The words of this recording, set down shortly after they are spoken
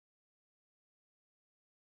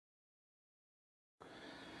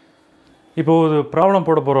இப்போ ஒரு ப்ராப்ளம்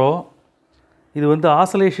போட போகிறோம். இது வந்து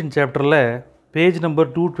ஆசோலேஷன் சாப்டரில் page number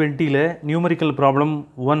 220ல் numerical problem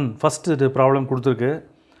 1 first problem கொடுத்துருக்கு.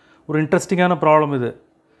 ஒரு இன்ட்ரெஸ்டிங்கான ப்ராப்ளம் இது.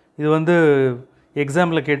 இது வந்து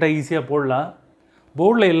எக்ஸாமில் கேட்டால் ஈஸியாக போடலாம்.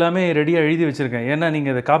 போர்டில் எல்லாமே ரெடியாக எழுதி வச்சுருக்கேன். ஏன்னா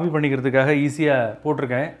நீங்கள் இதை காப்பி பண்ணிக்கிறதுக்காக ஈஸியாக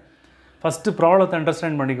போட்டிருக்கேன். ஃபஸ்ட்டு ப்ராப்ளத்தை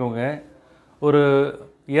அண்டர்ஸ்டாண்ட் பண்ணிக்கோங்க. ஒரு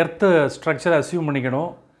எர்த்து ஸ்ட்ரக்சரை அஸ்யூம்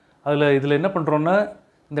பண்ணிக்கணும். இதில் என்ன பண்ணுறோன்னா,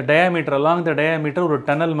 இந்த டயாமீட்டர் அலாங் த டயாமீட்டர் ஒரு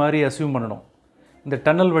டனல் மாதிரி அஸ்யூம் பண்ணணும். இந்த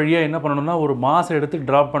டனல் வழியாக என்ன பண்ணணும்னா ஒரு மாஸ் எடுத்து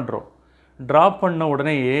ட்ராப் பண்ணுறோம். ட்ராப் பண்ண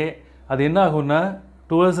உடனேயே அது என்ன ஆகும்னா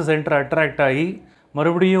டுவர்ட்ஸ் சென்டர் அட்ராக்ட் ஆகி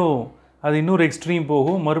மறுபடியும் அது இன்னொரு எக்ஸ்ட்ரீம்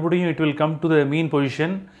போகும். மறுபடியும் it will come to the mean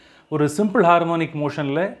position. ஒரு சிம்பிள் ஹார்மோனிக்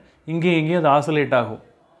மோஷனில் இங்கேயும் அது ஆசோலேட் ஆகும்.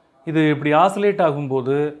 இது இப்படி ஆசோலேட்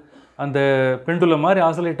ஆகும்போது அந்த பெண்டுலம் மாதிரி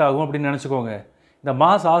ஆசோலேட் ஆகும் அப்படின்னு நினச்சிக்கோங்க. இந்த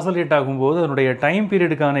மாஸ் ஆசோலேட் ஆகும்போது அதனுடைய டைம்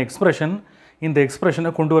பீரியடுக்கான எக்ஸ்ப்ரெஷன் இந்த எக்ஸ்ப்ரெஷனை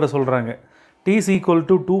கொண்டு வர சொல்கிறாங்க. t is equal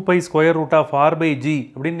to 2 pi square root of r by g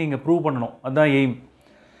அப்படின்னு நீங்கள் ப்ரூவ் பண்ணணும். அதுதான் எய்ம்.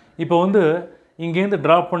 இப்போ வந்து இங்கேருந்து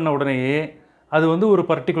ட்ராப் பண்ண உடனேயே அது வந்து ஒரு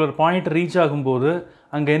பர்டிகுலர் பாயிண்ட் ரீச் ஆகும்போது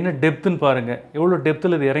அங்கே என்ன டெப்த்துன்னு பாருங்கள். எவ்வளோ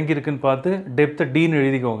டெப்த்தில் இது இறங்கியிருக்குன்னு பார்த்து டெப்த்தை டின்னு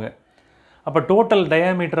எழுதிக்கோங்க. அப்போ டோட்டல்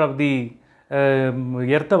டயாமீட்டர் ஆஃப் தி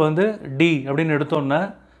எர்த்தை வந்து டி அப்படின்னு எடுத்தோன்னா,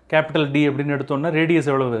 கேபிட்டல் டி அப்படின்னு எடுத்தோன்னா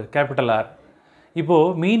ரேடியஸ் எவ்வளவு? Capital R.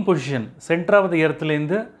 இப்போது மீன் பொசிஷன் சென்டர் ஆஃப் தி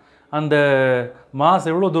எர்த்துலேருந்து அந்த மாஸ்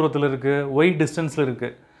எவ்வளோ தூரத்தில் இருக்குது? ஒய் டிஸ்டன்ஸில்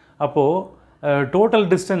இருக்குது. அப்போது டோட்டல்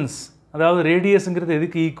டிஸ்டன்ஸ், அதாவது ரேடியஸுங்கிறது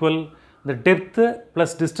எதுக்கு ஈக்குவல்? இந்த depth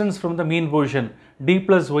plus distance from the mean position D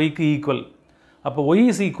plus ஒய்க்கு ஈக்குவல். அப்போ Y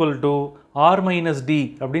is equal to R minus D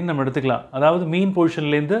அப்படின்னு நம்ம எடுத்துக்கலாம். அதாவது மீன்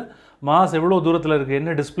பொசிஷன்லேருந்து மாஸ் எவ்வளோ தூரத்தில் இருக்குது,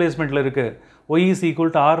 என்ன டிஸ்பிளேஸ்மெண்ட்டில் இருக்குது, Y is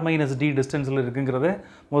equal to R minus D டிஸ்டன்ஸில் இருக்குங்கிறத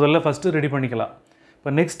முதல்ல ஃபஸ்ட்டு ரெடி பண்ணிக்கலாம்.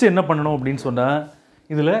 இப்போ நெக்ஸ்ட்டு என்ன பண்ணணும் அப்படின்னு சொன்னால்,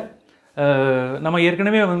 இதில் நம்ம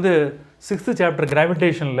ஏற்கனவே வந்து 6th chapter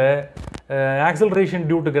கிராவிடேஷனில் acceleration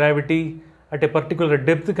due to gravity at a particular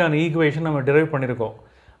டெப்த்துக்கான equation நம்ம டிரைவ் பண்ணியிருக்கோம்.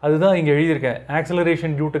 அதுதான் இங்கே எழுதியிருக்கேன்.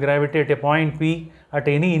 Acceleration due to gravity at a point be at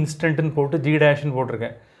any இன்ஸ்டன்ட்னு போட்டு ஜி டேஷ்னு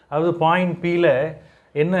போட்டிருக்கேன். அதாவது பாயிண்ட் பியில்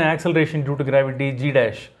என்ன acceleration due to gravity? G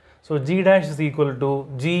dash. So G dash is equal to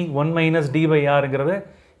G 1 minus D by ஆருங்கிறத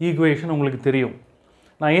equation உங்களுக்கு தெரியும்.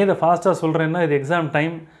 நான் ஏன் இதை ஃபாஸ்ட்டாக சொல்கிறேன்னா, இது எக்ஸாம்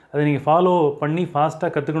டைம், அதை நீங்கள் ஃபாலோ பண்ணி ஃபாஸ்ட்டாக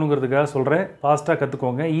கற்றுக்கணுங்கிறதுக்காக சொல்கிறேன். ஃபாஸ்ட்டாக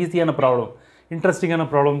கற்றுக்கோங்க. ஈஸியான ப்ராப்ளம், இன்ட்ரெஸ்டிங்கான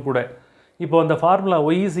ப்ராப்ளம் கூட. இப்போ அந்த formula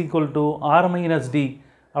Y is equal to R minus D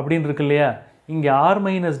அப்படின்னு இருக்கு இல்லையா? இங்கே ஆர்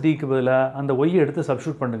மைனஸ் டிக்கு பதிலாக அந்த ஒய்யை எடுத்து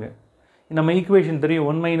சப்ஸ்டியூட் பண்ணுங்கள். நம்ம ஈக்குவேஷன் தெரியும்,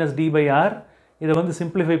 1 மைனஸ் டி பை ஆர். இதை வந்து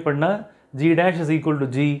சிம்பிளிஃபை பண்ணால் G dash is equal to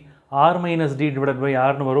G R minus D divide by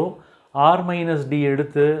ஆர்னு வரும். ஆர் மைனஸ் டி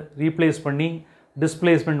எடுத்து ரீப்ளேஸ் பண்ணி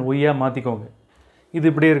டிஸ்பிளேஸ்மெண்ட் ஒய்யாக மாற்றிக்கோங்க. இது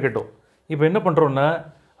இப்படியே இருக்கட்டும். இப்போ என்ன பண்ணுறோன்னா,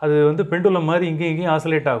 அது வந்து பெண்டுலம் மாதிரி இங்கேயும்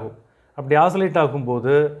ஆசோலேட் ஆகும். அப்படி ஆசோலேட்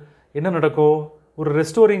ஆகும்போது என்ன நடக்கும்? ஒரு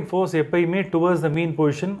ரெஸ்டோரிங் ஃபோர்ஸ் எப்பயுமே டுவர்ட்ஸ் த மீன்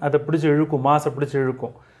பொசிஷன் அதை பிடிச்சி இழுக்கும், மாஸை பிடிச்சி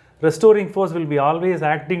இழுக்கும். Restoring force will be always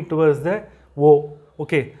acting towards the O.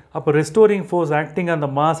 Okay, அப்போ restoring force acting on the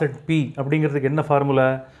mass at B அப்படிங்கிறதுக்கு என்ன ஃபார்முலா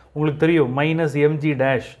உங்களுக்கு தெரியும்? Minus MG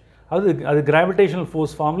dash. அது கிராவிடேஷனல்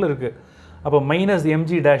ஃபோர்ஸ் ஃபார்மில் இருக்குது. அப்போ மைனஸ்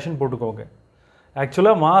எம்ஜி டேஷ்னு போட்டுக்கோங்க.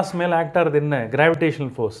 ஆக்சுவலாக மாஸ் மேலே ஆக்ட் ஆகிறது என்ன? Gravitational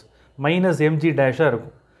force. மைனஸ் எம்ஜி டேஷாக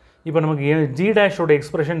இருக்கும். இப்போ நமக்கு ஜி டேஷோட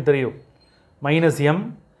எக்ஸ்ப்ரெஷன் தெரியும், மைனஸ் எம்.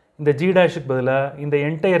 இந்த ஜி டேஷுக்கு பதிலாக இந்த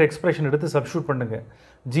என்டையர் எக்ஸ்ப்ரெஷன் எடுத்து சப்ஸ்டியூட் பண்ணுங்கள்.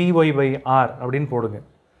 ஜிஒய் பை ஆர் அப்படின்னு போடுங்க.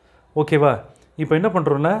 ஓகேவா? இப்போ என்ன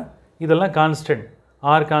பண்ணுறோன்னா, இதெல்லாம் constant.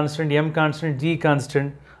 R constant, M constant, G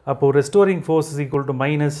constant. அப்போது restoring force is equal to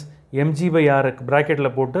minus MG by R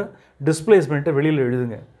ப்ராக்கெட்டில் போட்டு டிஸ்பிளேஸ்மெண்ட்டை வெளியில்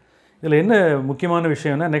எழுதுங்க. இதில் என்ன முக்கியமான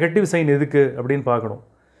விஷயம்னா, நெகட்டிவ் சைன் எதுக்கு அப்படின்னு பார்க்கணும்.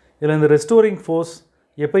 இதில் இந்த ரெஸ்டோரிங் ஃபோர்ஸ்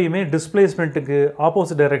எப்பயுமே டிஸ்பிளேஸ்மெண்ட்டுக்கு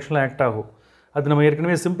ஆப்போசிட் டைரெக்ஷனில் ஆக்ட் ஆகும். அது நம்ம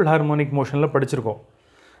ஏற்கனவே சிம்பிள் ஹார்மோனிக் மோஷனில் படிச்சிருக்கோம்.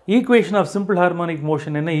 Equation of simple harmonic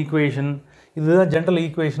motion என்ன ஈக்குவேஷன்? இதுதான் general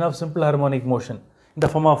equation of simple harmonic motion இந்த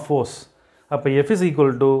ஃபார்ம் ஆஃப் ஃபோர்ஸ். அப்போ F is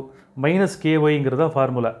equal to minus கேஒய்ங்கிறதா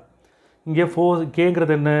formula. இங்கே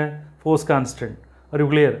கேங்கிறது என்ன? Force constant. ஒரு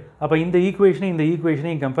கிளியர். அப்போ இந்த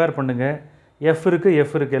ஈக்குவேஷனையும் கம்பேர் பண்ணுங்கள். எஃப்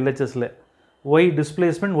இருக்குது எல்ஹெச்எஸில். ஒய்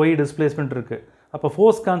டிஸ்பிளேஸ்மெண்ட் இருக்குது. அப்போ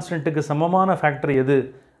ஃபோர்ஸ் கான்ஸ்டன்ட்டுக்கு சமமான ஃபேக்டர் எது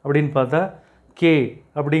அப்படின்னு பார்த்தா கே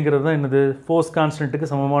அப்படிங்கிறது தான் என்னது? ஃபோர்ஸ் கான்ஸ்டன்ட்டுக்கு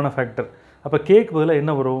சமமான ஃபேக்டர். அப்போ கேக்கு பதிலாக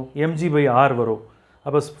என்ன வரும்? எம்ஜி பை ஆர் வரும்.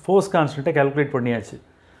 அப்போ ஃபோர்ஸ் கான்ஸ்டன்ட்டை கால்குலேட் பண்ணியாச்சு.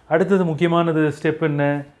 அடுத்தது முக்கியமானது ஸ்டெப் என்ன?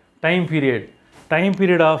 Time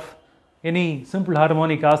period of any simple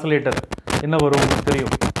harmonic oscillator என்ன வரும் உங்களுக்கு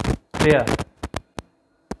தெரியும் இல்லையா?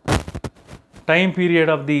 Time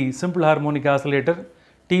period of the simple harmonic oscillator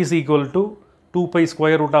t is equal to 2 pi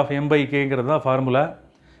square root of m by kங்கிறது தான் ஃபார்முலா.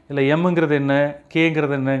 இதில் எம்ங்கிறது என்ன,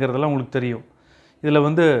 கேங்கிறது என்னங்கிறதெல்லாம் உங்களுக்கு தெரியும். இதில்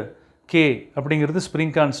வந்து கே அப்படிங்கிறது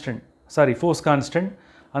ஸ்ப்ரிங் கான்ஸ்டன்ட், ஃபோர்ஸ் கான்ஸ்டன்ட்.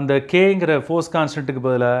 அந்த கேங்கிற ஃபோர்ஸ் கான்ஸ்டன்ட்டுக்கு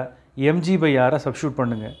பதிலாக எம்ஜி பை ஆரை சப்ஸ்டியூட்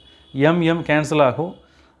பண்ணுங்கள். எம் கேன்சல் ஆகும்,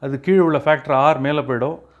 அது கீழே உள்ள ஃபேக்டர் ஆர் மேலே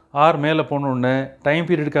போய்டும். ஆர் மேலே போனோடனே time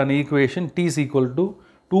பீரியடுக்கான equation t is equal to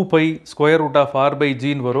 2π square root of R by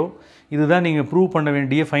ஜின்னு வரும். இதுதான் நீங்கள் ப்ரூவ் பண்ண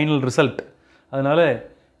வேண்டிய ஃபைனல் ரிசல்ட். அதனால்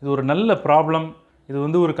இது ஒரு நல்ல ப்ராப்ளம். இது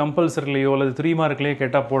வந்து ஒரு கம்பல்சரிலையோ அல்லது 3 மார்க்லேயோ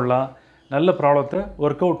கேட்டால் போடலாம். நல்ல ப்ராப்ளத்தை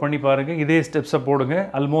ஒர்க் அவுட் பண்ணி பாருங்கள். இதே ஸ்டெப்ஸை போடுங்க,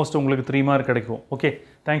 ஆல்மோஸ்ட் உங்களுக்கு 3 மார்க் கிடைக்கும். Okay,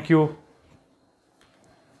 thank you.